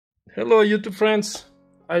Hello YouTube friends,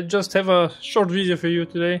 I just have a short video for you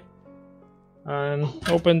today and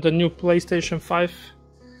opened the new PlayStation 5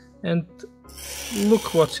 and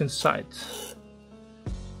look what's inside.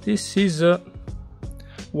 This is a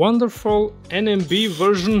wonderful NMB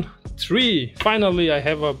version 3. Finally I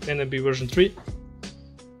have a NMB version 3.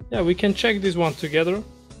 Yeah, we can check this one together.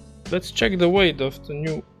 Let's check the weight of the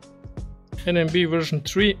new NMB version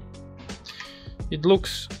 3. It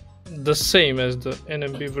looks the same as the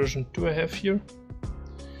NMB version 2 I have here,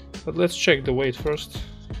 but let's check the weight first.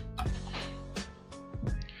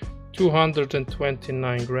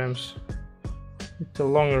 229 grams with the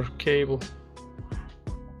longer cable.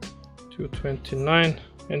 229,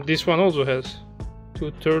 and this one also has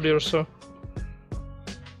 230 or so.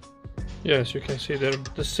 Yes, you can see they're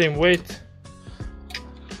the same weight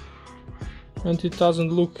and it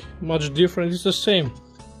doesn't look much different. It's the same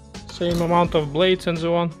amount of blades and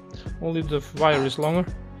so on, only the wire is longer.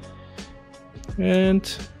 And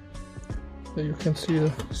there you can see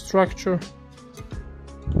the structure.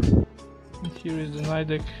 And here is the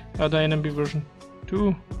Nidec, the NMB version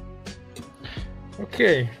 2.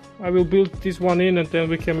 Okay, I will build this one in and then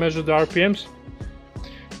we can measure the RPMs.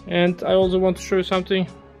 And I also want to show you something.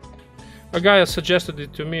 A guy has suggested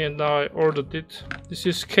it to me and now I ordered it. This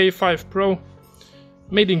is K5 Pro,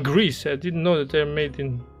 made in Greece. I didn't know that they're made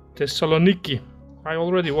in Thessaloniki. I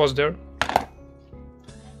already was there.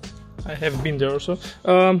 I have been there also.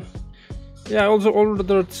 Yeah, I also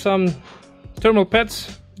ordered some thermal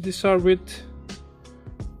pads. These are with,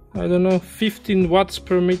 I don't know, 15 watts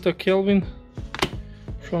per meter Kelvin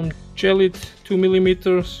from Gelid, 2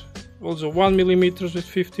 millimeters, also 1 millimeters with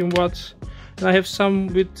 15 watts. And I have some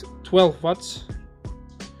with 12 watts.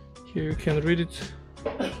 Here you can read it.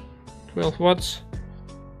 12 watts,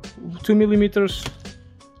 2 millimeters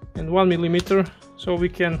and 1 millimeter, so we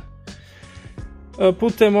can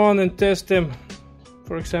put them on and test them,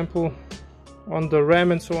 for example on the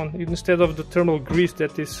RAM and so on, instead of the thermal grease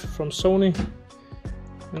that is from Sony.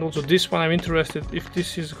 And also this one, I'm interested if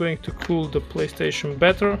this is going to cool the PlayStation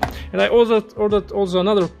better. And I also ordered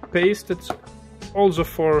another paste that's also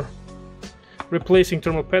for replacing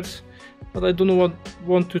thermal pads, but I don't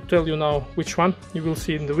want to tell you now which one. You will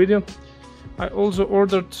see in the video. I also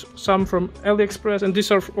ordered some from AliExpress, and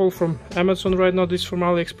these are all from Amazon right now. This from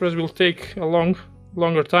AliExpress will take a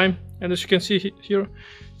longer time. And as you can see here,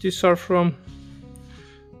 these are from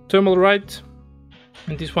Thermal Right,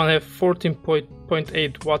 and this one have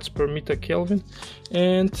 14.8 watts per meter Kelvin,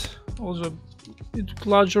 and also a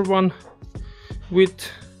larger one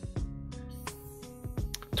with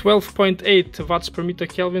 12.8 watts per meter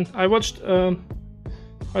Kelvin. I watched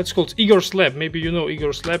it's called Igor's Lab, maybe you know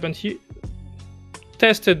Igor's Lab, and he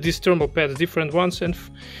tested these thermal pads, different ones, and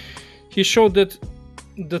he showed that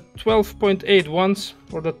the 12.8 ones,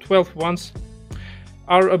 or the 12 ones,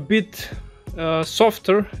 are a bit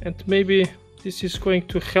softer, and maybe this is going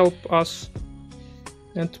to help us.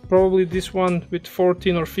 And probably this one with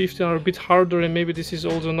 14 or 15 are a bit harder, and maybe this is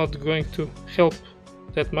also not going to help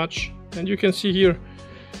that much. And you can see here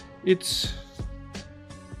it's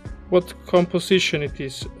what composition it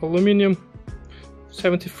is: aluminum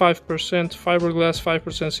 75%, fiberglass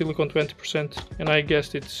 5%, silicone 20%, and I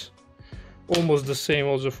guess it's almost the same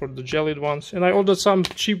also for the Gelid ones. And I ordered some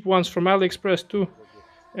cheap ones from AliExpress too.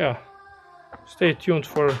 Yeah, stay tuned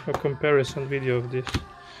for a comparison video of this.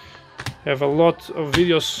 I have a lot of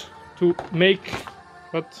videos to make,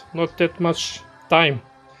 but not that much time.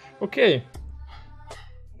 Okay,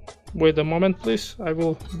 wait a moment please. I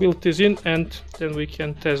will build this in and then we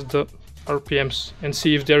can test the RPMs and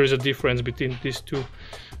see if there is a difference between these two.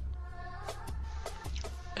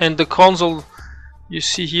 And the console, you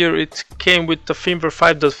see here, it came with the firmware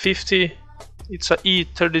 5.50. it's a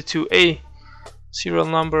E32A serial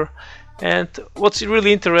number. And what's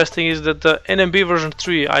really interesting is that the NMB version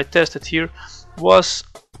 3 I tested here was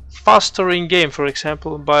faster in game, for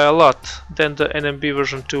example, by a lot than the NMB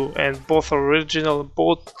version 2, and both are original,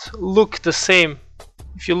 both look the same.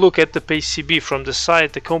 If you look at the PCB from the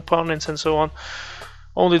side, the components and so on,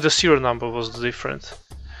 only the serial number was different.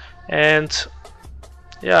 And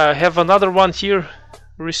yeah, I have another one here,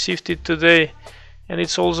 received it today, and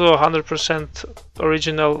it's also 100%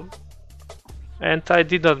 original. And I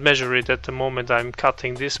did not measure it at the moment I'm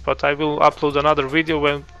cutting this, but I will upload another video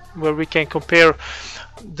where we can compare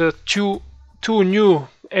the two new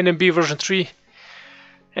NMB version 3.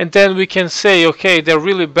 And then we can say, okay, they're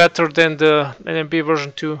really better than the NMB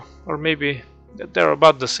version 2, or maybe they're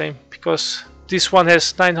about the same, because this one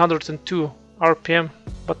has 902 RPM,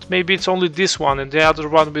 but maybe it's only this one and the other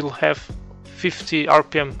one will have 50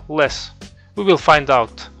 RPM less. We will find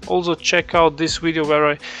out. Also check out this video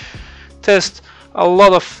where I test a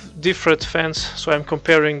lot of different fans, so I'm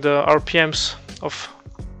comparing the RPMs of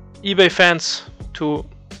eBay fans to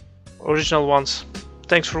original ones.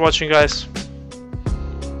 Thanks for watching, guys.